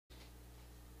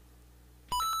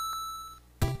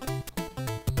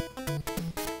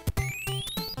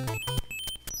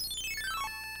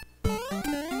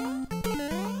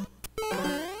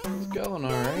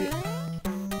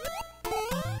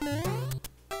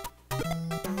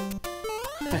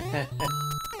Until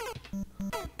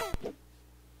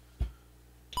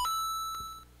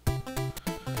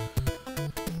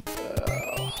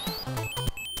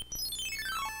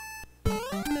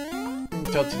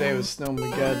today was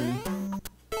Snowmageddon.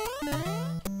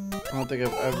 I don't think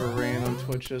I've ever ran on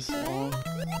Twitch this long.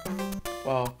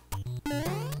 Well,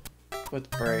 with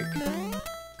break.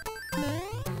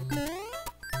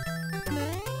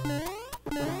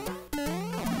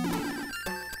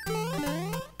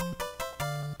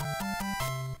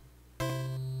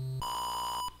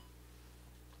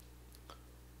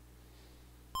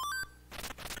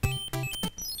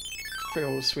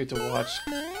 Pretty sweet to watch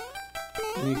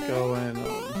Nico and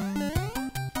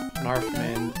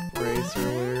Narfman race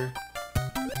earlier.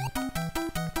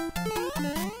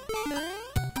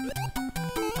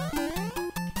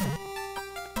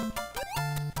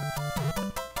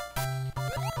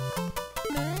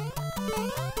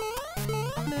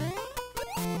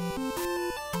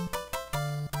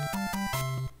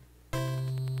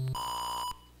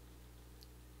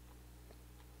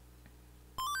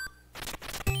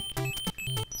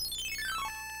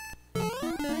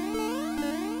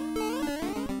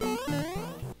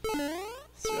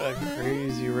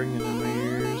 Crazy ringing in my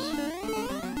ears.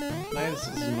 This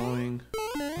is annoying.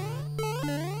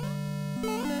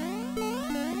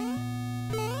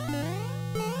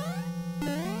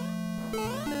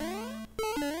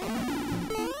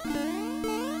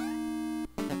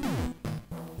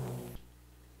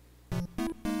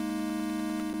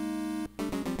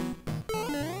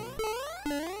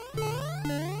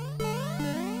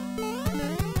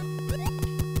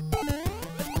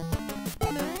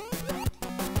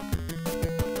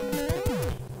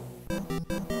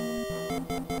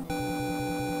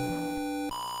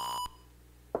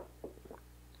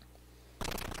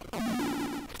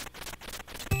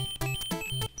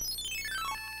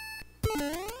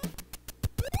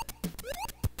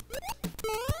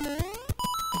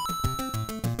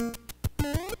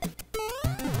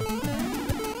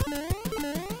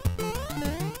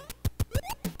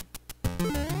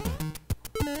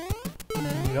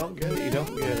 You don't get it, you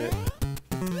don't get it.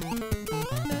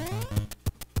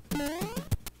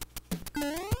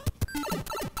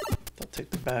 I'll take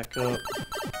the back up.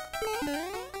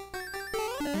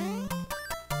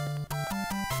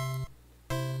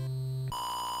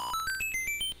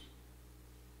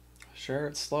 Sure,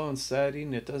 it's slow and steady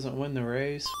and it doesn't win the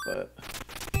race, but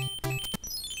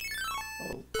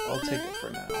I'll take it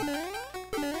for now.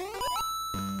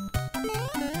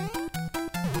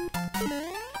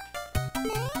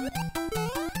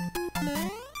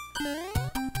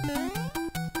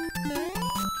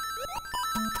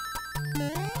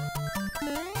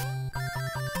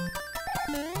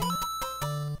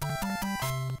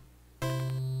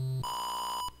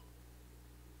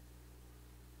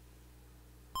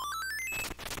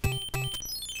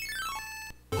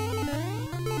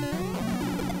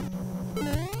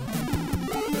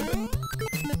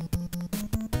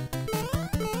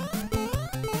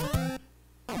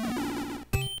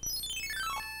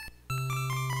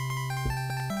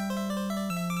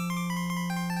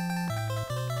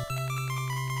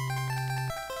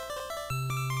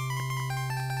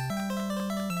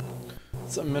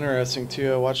 Something interesting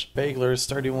too, I watched Bagler's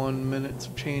 31 minutes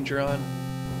of change run.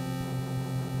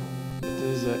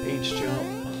 This is a H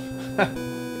jump.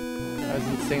 I was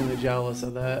insanely jealous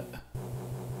of that.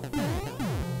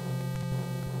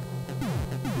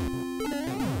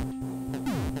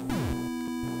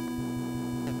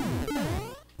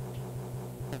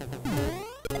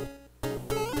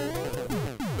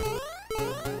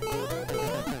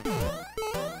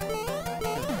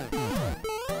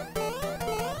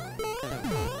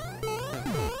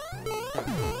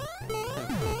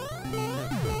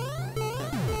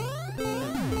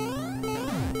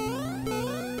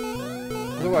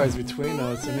 Otherwise, between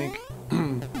us, I think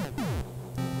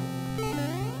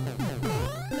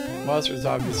Monster's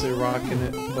obviously rocking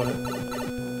it, but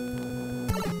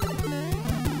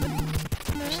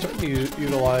we're starting to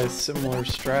utilize similar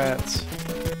strats.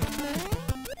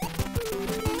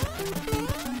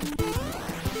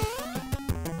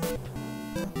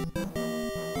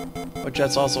 Which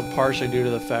that's also partially due to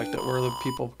the fact that we're the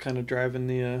people kind of driving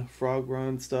the frog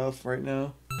run stuff right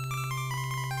now.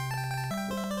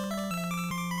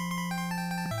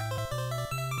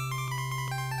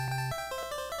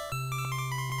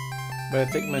 But I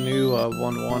think my new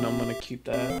 1-1, I'm going to keep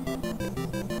that.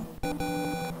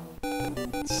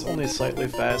 It's only slightly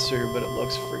faster, but it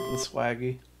looks freaking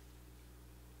swaggy.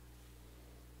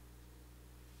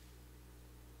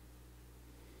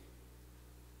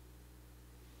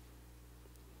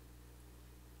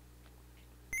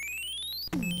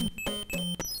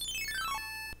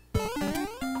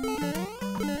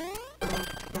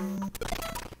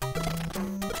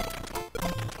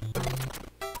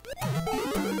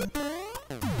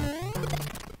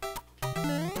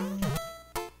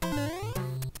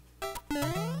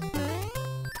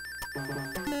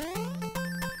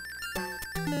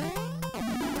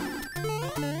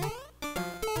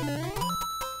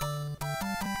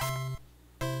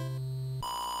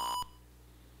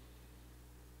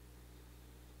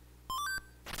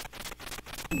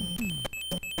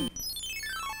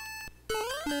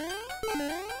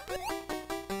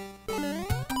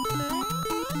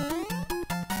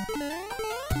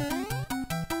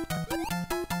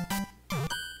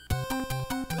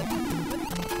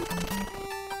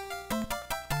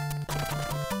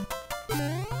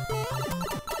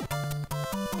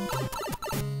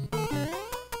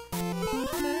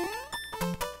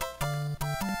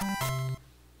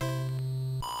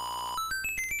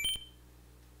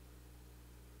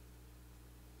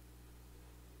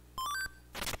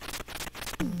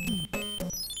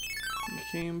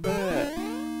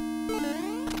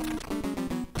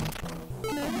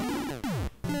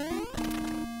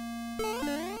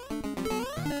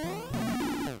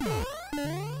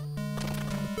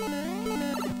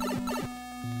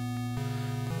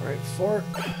 for it.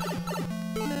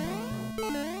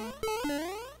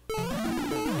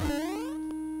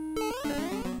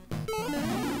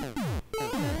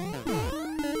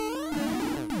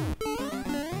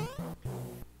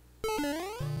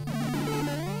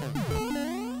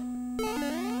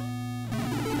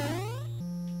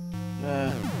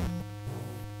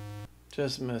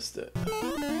 Just missed it.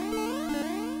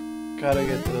 Gotta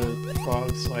get the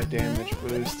frog slide damage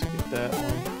boost to get that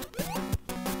one.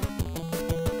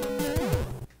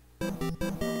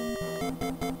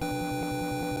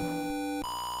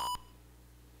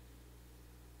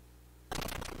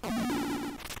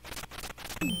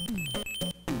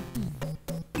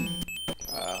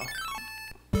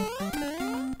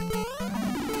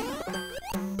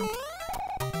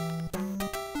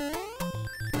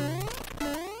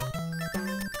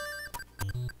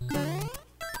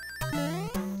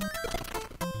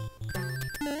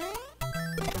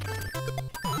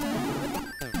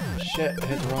 Shit, I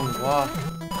hit the wrong block.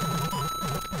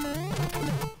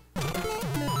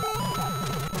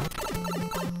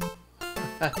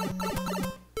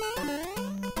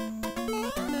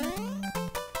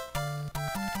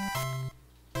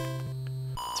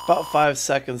 It's about 5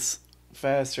 seconds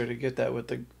faster to get that with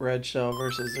the red shell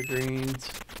versus the greens.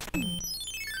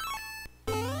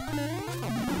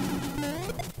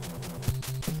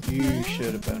 You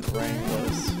should have been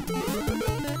rangless.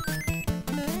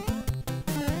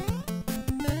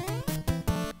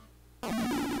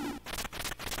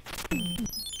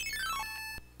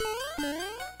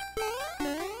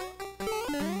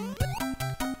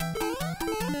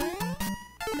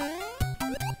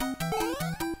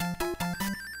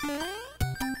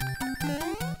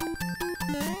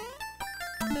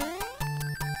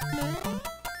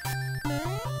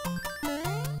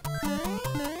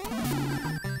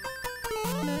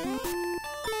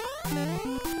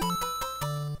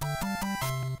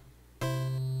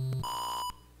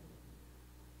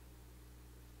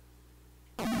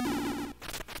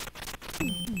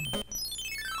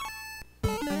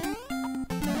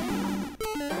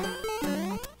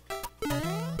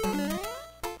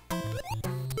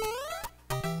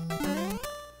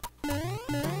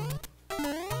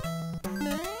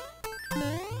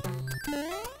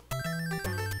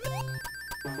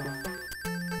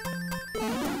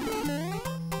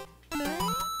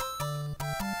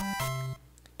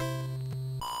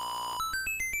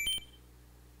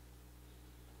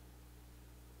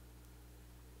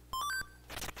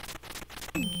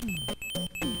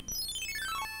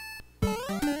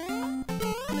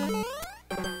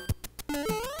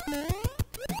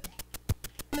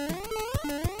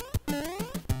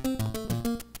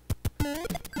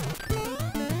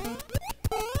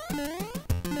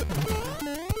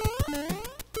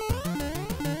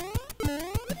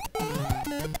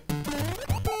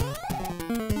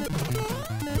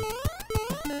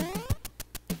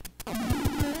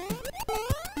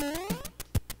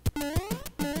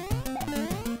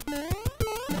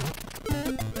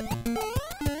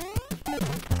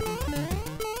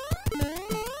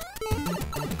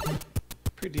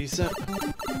 Pretty decent.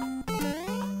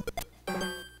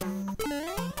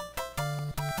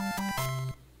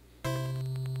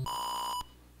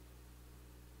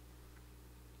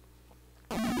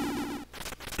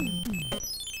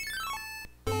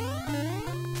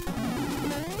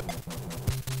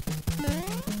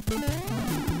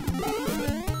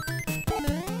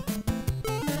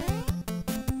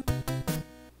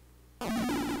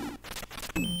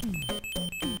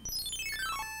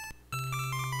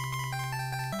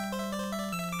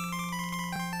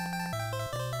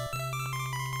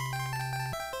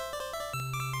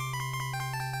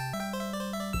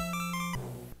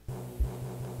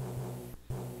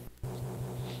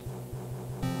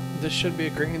 This should be a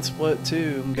green split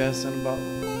too, I'm guessing about,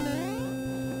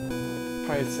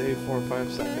 probably say 4 or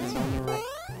 5 seconds on the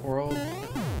world.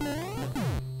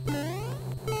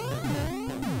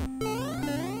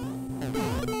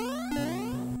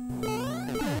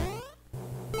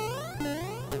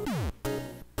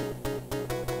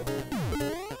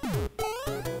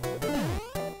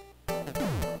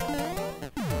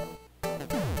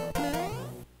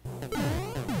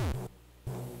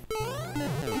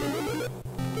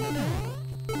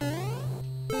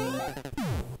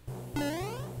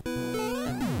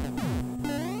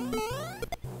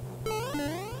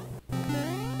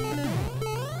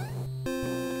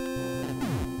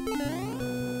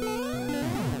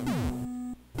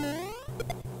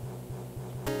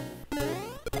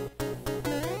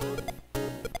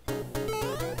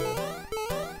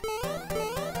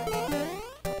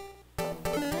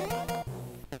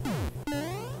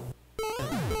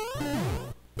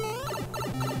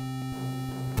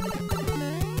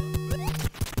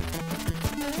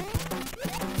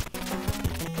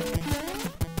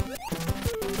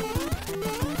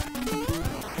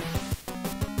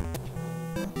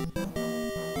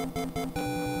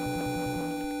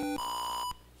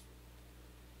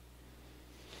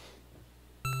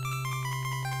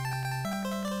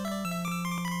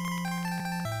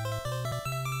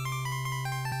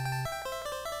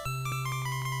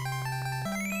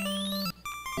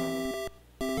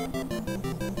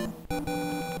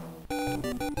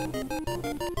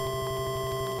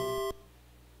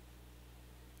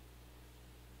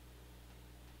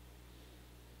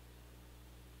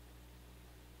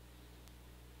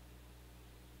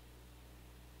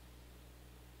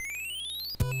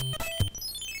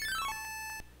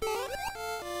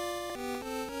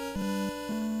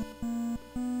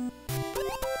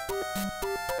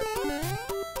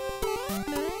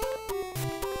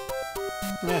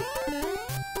 Yeah.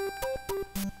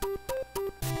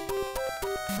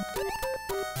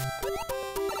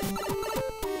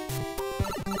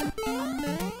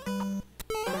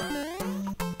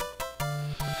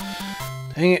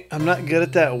 Dang it, I'm not good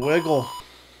at that wiggle.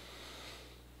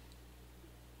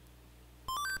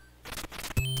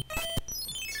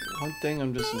 It's one thing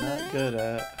I'm just not good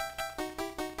at.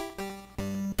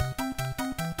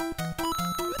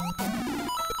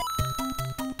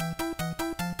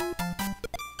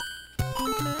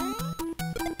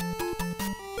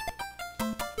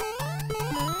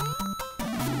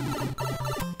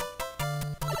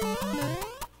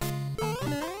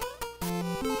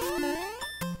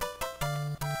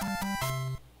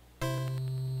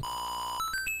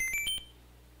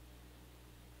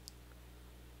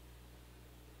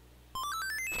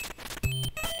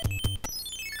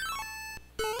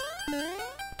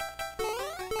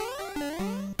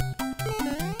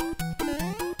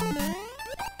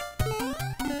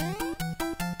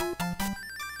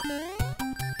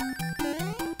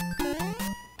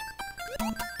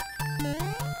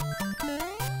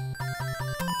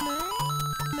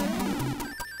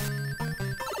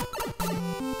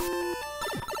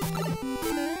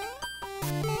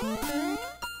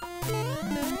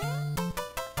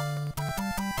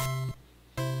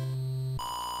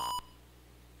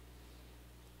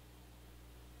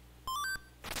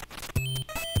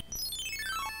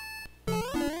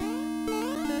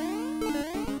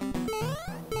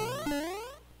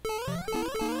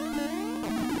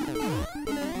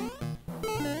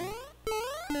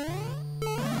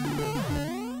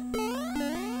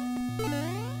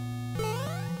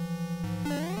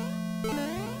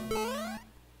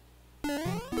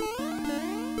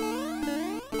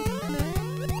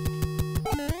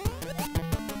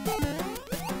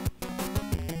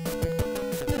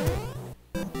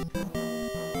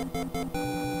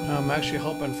 I'm actually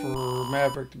hoping for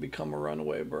Maverick to become a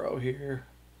runaway bro here.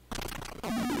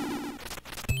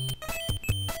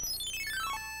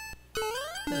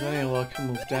 With any luck, he'll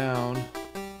move down.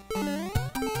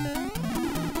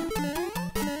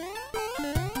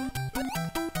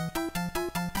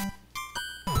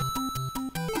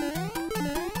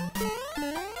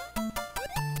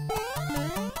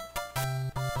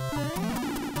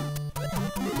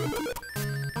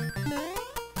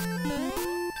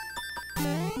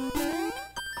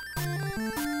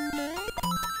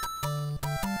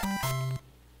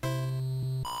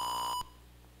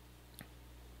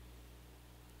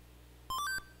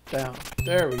 Down.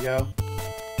 There we go.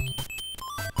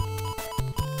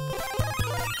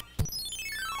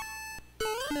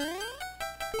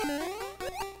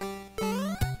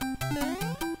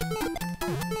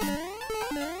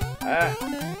 Ah.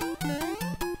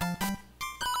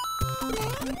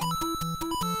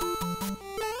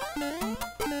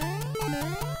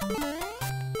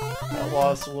 I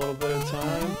lost a little bit of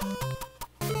time.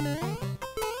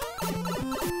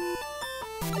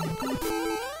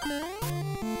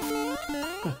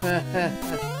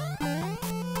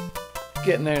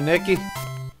 Getting there, Nikki.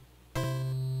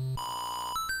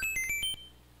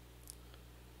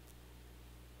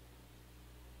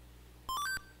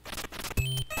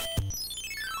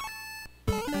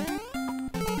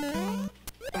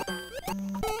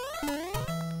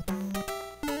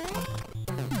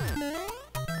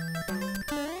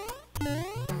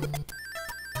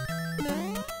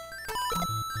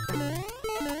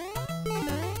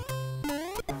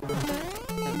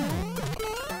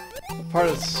 Part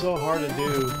is so hard to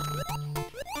do.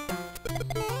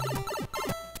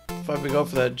 If I have to go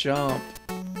for that jump.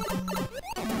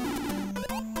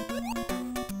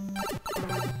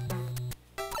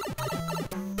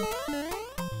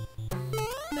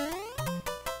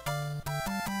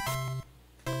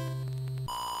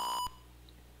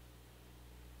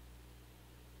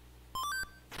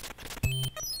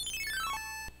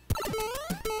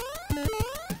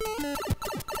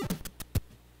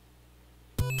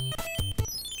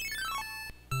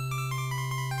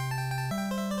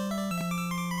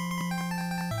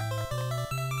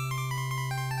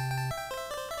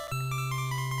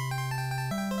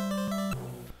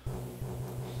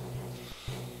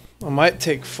 I might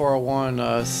take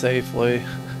 401 safely.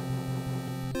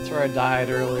 That's where I died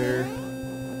earlier.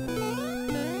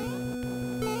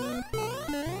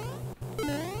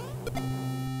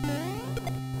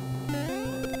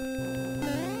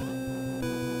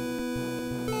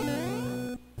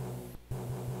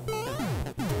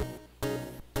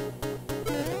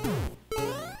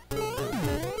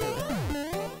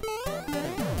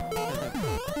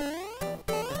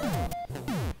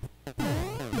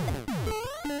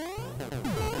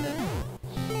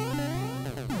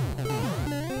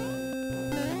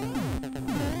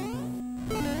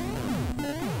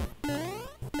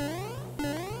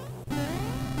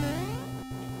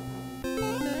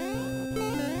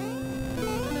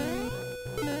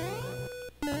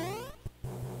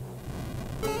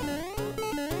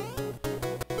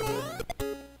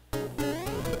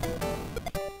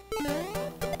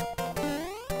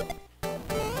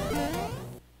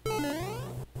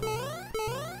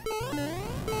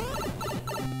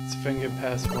 finger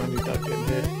past one without getting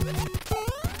hit.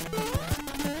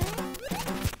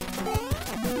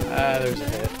 Ah, there's a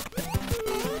hit.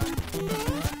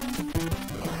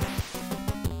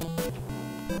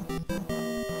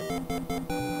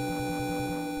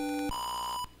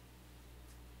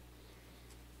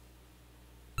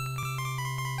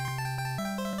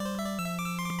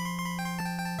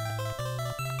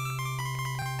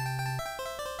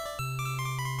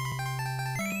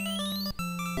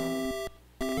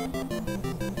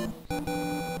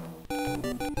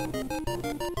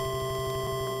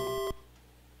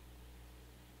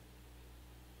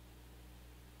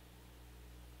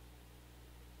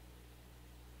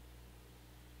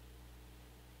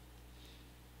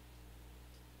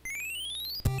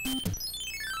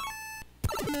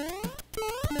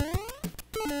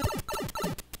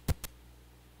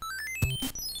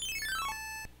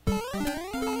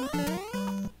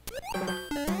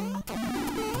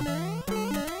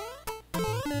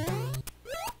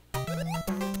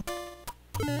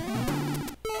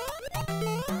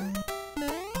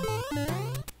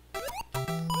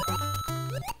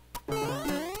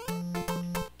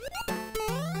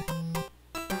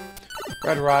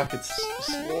 Red Rocket's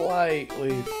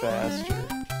slightly faster.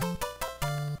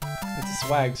 It's a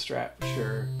swag strap,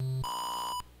 sure.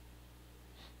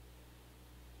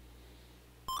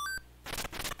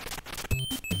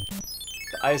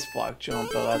 The ice block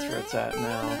jump, though, that's where it's at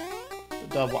now. The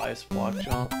double ice block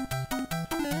jump.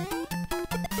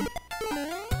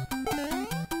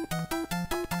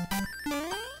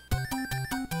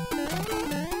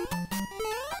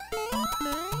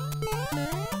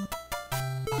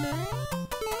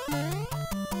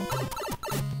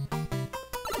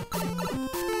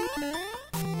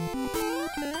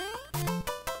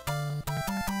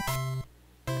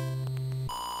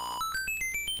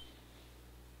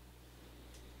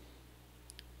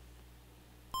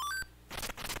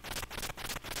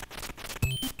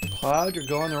 Cloud, you're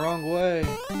going the wrong way.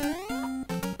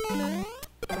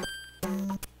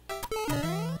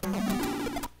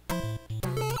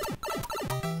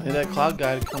 I need that Cloud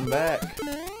guy to come back.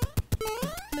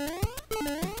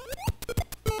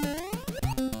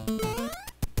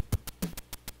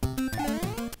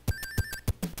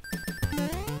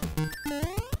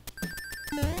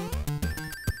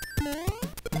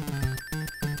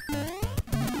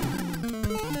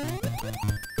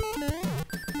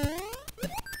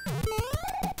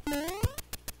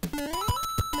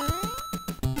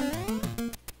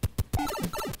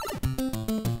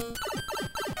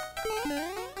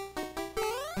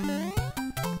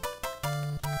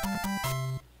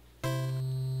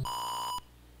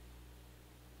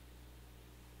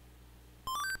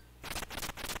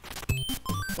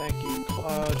 Thank you,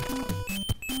 Cloud.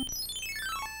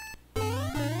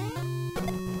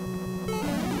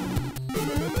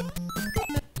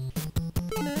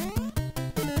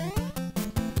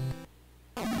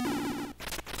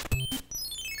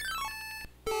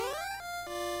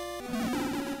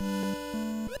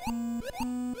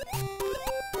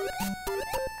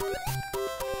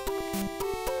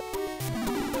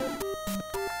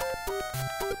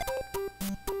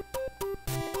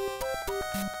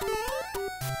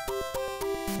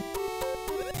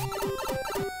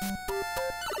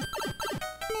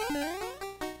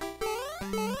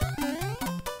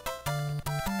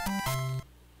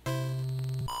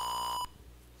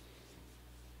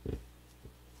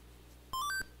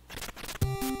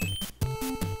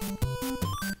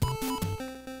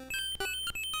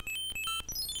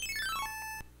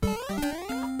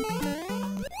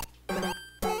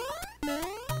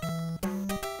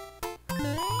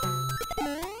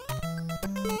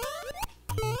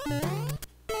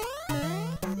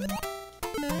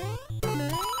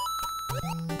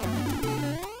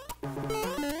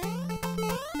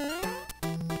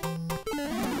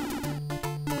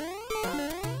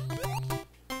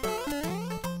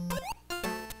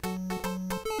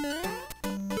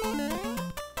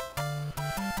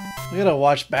 We gotta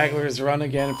watch Bagler's run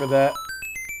again for that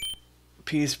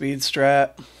P-speed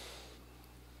strat.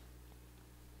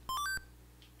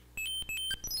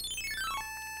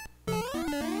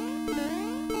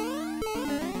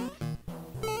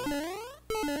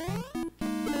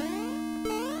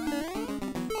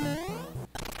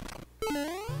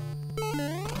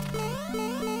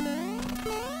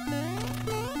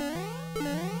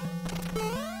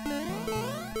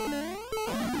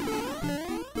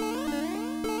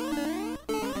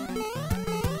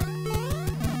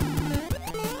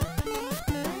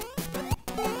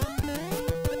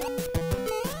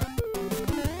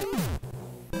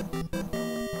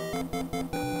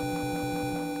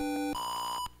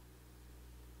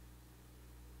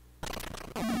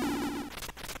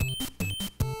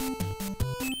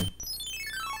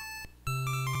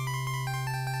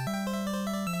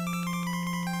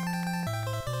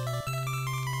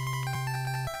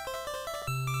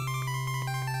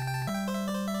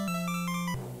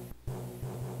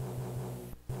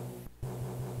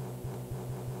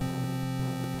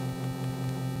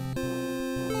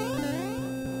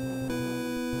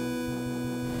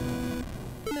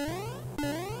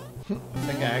 I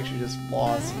think I actually just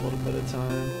lost a little bit of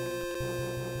time.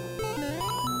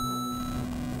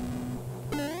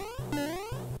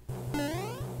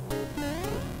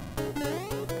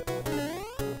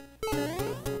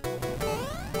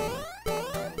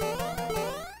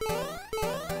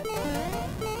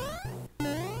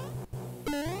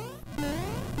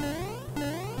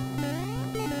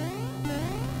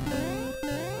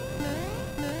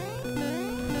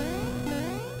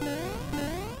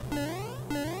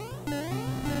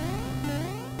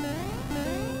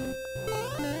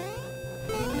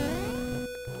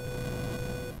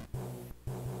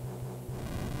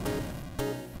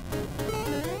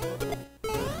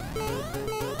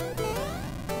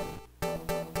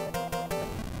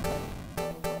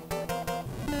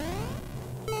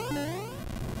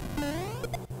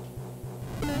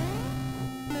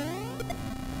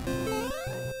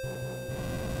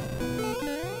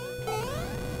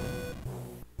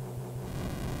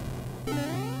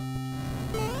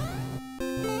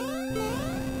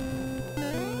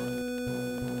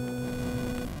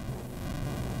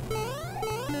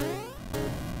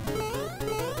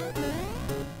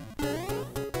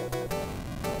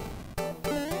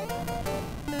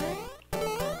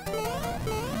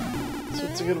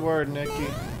 It's a good word, Nikki.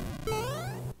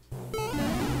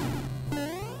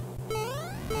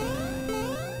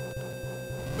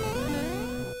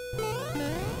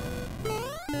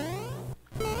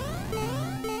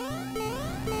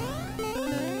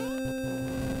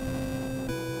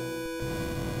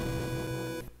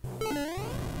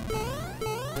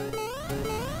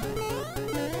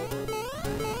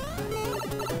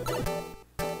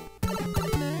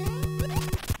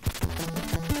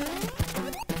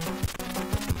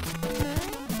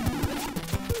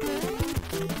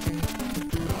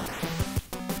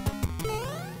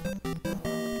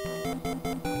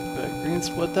 Green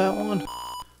split that one?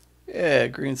 Yeah,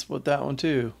 green split that one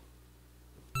too.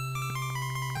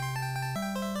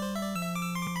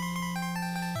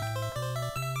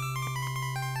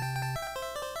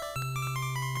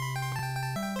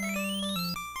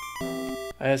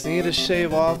 I just need to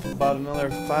shave off about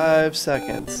another 5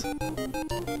 seconds.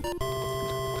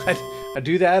 I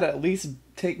do that at least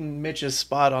taking Mitch's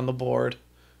spot on the board.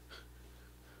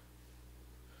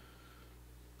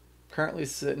 Currently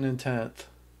sitting in 10th.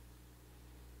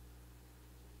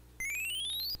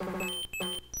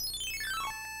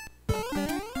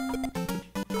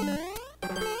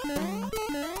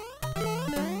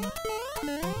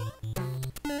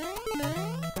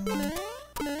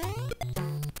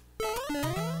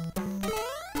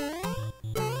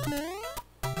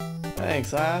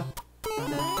 Thanks, Al.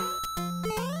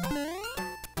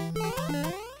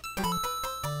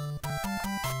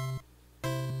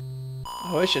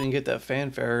 I wish I didn't get that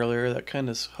fanfare earlier. That kind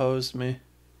of hosed me.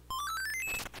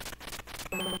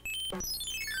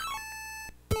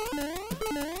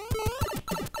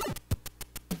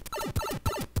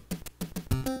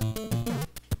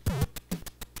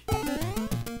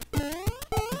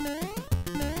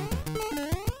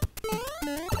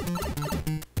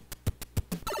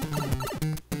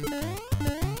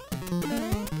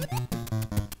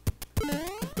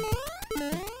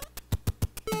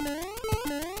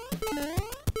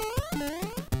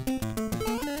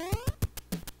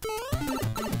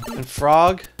 And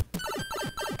Frog?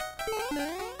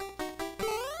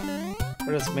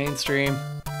 Or just mainstream?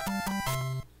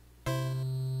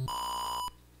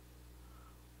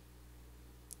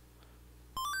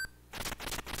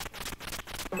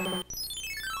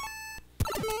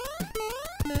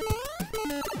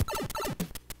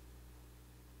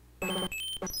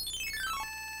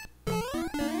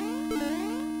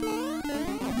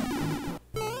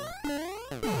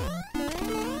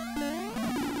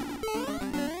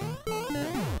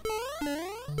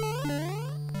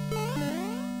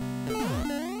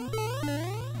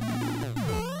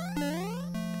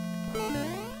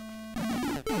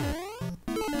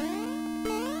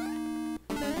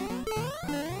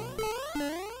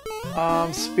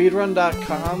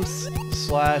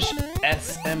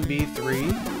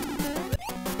 Speedrun.com/SMB3.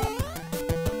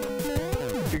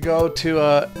 If you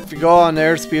go on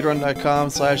there,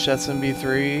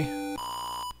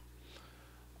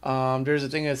 speedrun.com/SMB3, there's a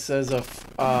thing that says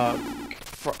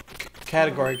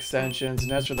category extensions,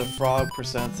 and that's where the frog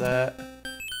percent's at.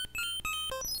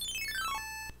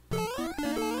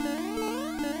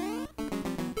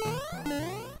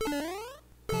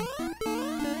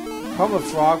 Problem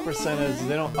with frog percent is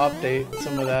they don't update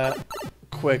some of that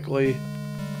quickly.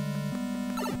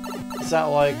 It's not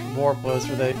like Warpless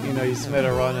where they, you submit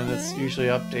a run and it's usually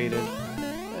updated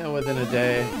within a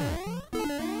day.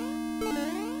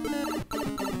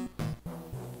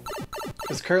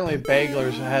 Because currently Bagler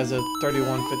has a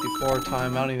 31:54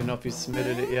 time. I don't even know if he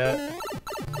submitted it yet.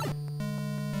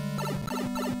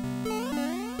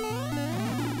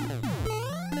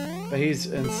 But he's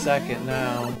in second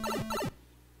now.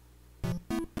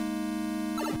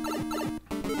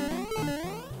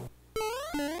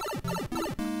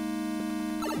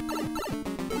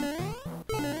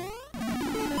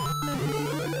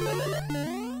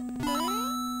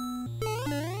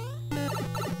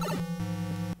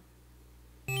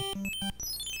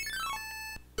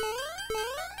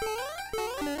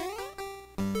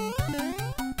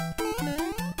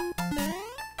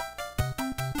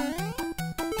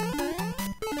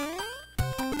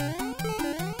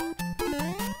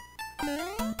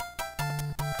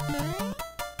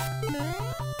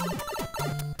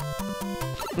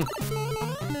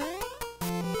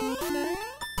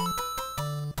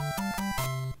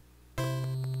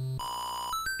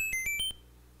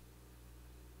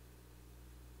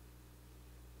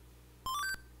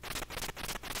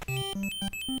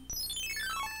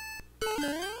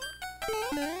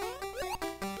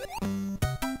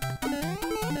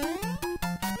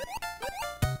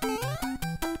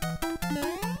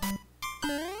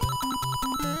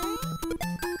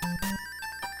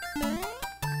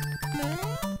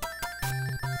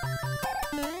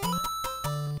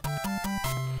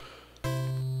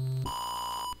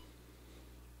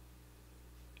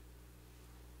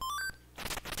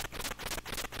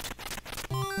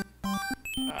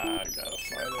 I gotta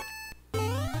fight it.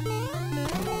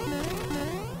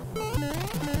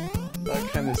 That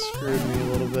kind of screwed me a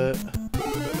little bit.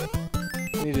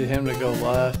 Needed him to go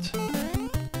left.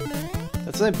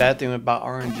 That's the bad thing about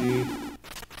RNG.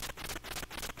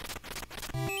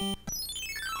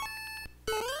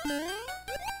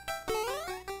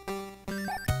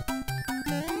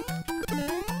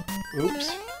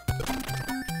 Oops.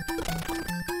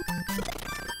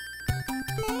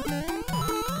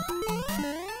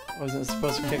 Wasn't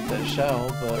supposed to kick that shell,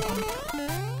 but...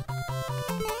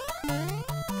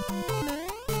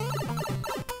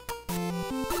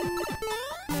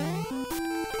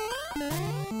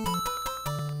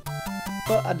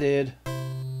 But I did.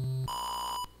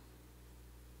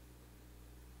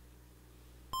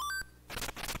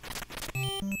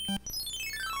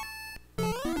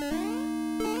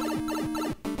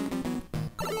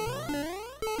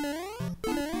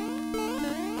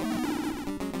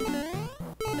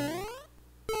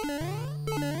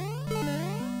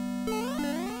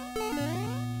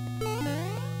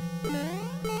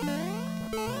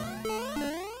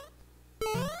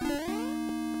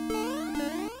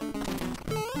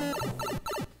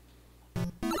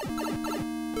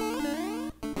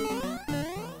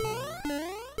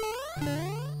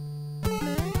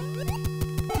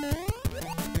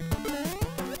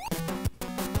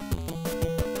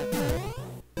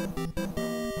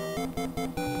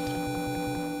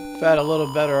 Had a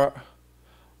little better.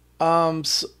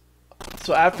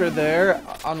 So after there,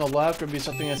 on the left would be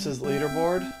something that says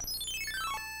leaderboard.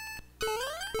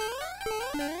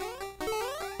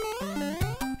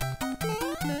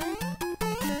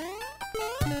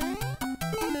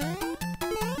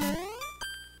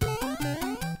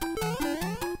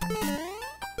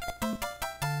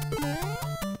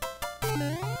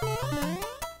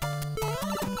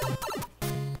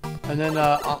 And then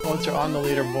once you're on the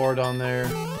leaderboard on there,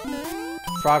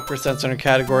 frog percents under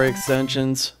category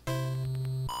extensions.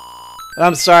 And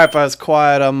I'm sorry if I was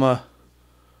quiet. I'm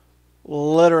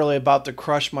literally about to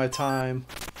crush my time.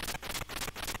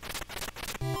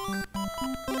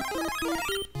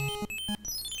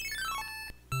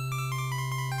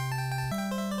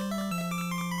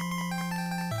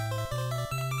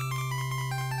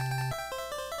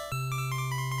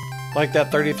 Like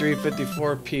that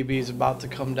 33.54 PB is about to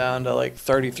come down to like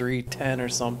 33.10 or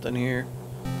something here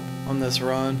on this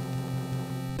run.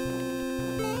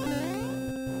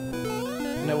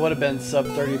 And it would have been sub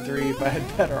 33 if I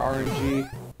had better RNG.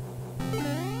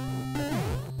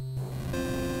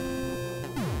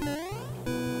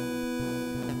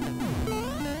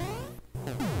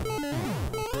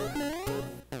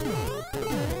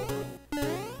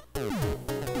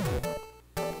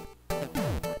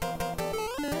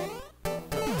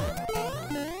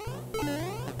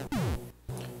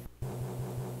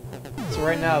 So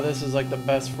right now this is like the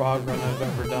best frog run I've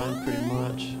ever done, pretty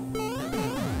much.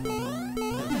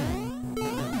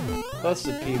 That's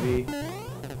the PB.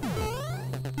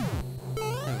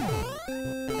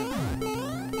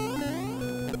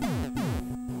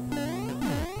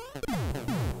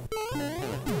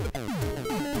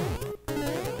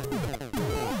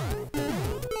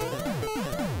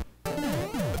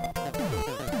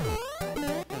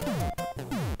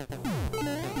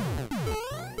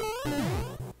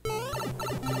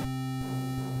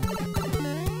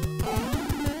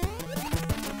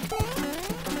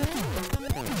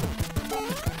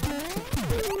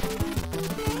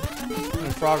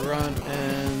 frog run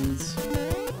ends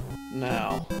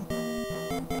now.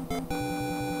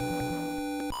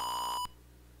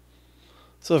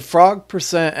 So the frog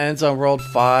percent ends on world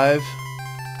 5.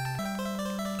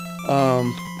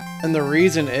 And the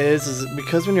reason is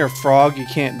because when you're a frog you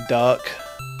can't duck.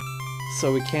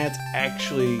 So we can't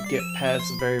actually get past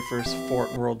the very first fort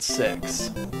in world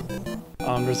 6.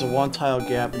 There's a 1 tile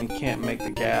gap and you can't make the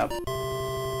gap.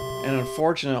 And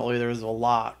unfortunately there's a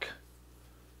lock.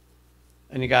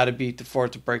 And you gotta beat the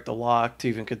fort to break the lock to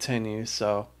even continue.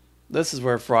 So this is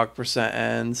where frog percent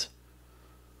ends.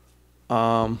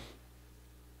 But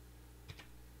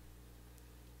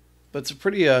it's a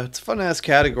pretty it's a fun ass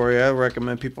category. I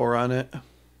recommend people run it.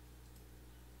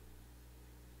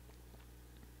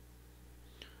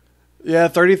 Yeah,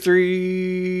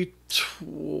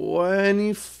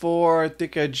 33-24. I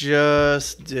think I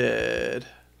just did.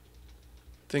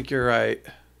 I think you're right.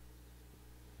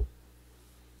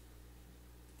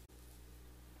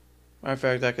 Matter of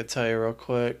fact, I could tell you real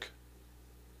quick.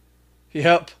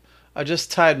 Yep, I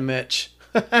just tied Mitch.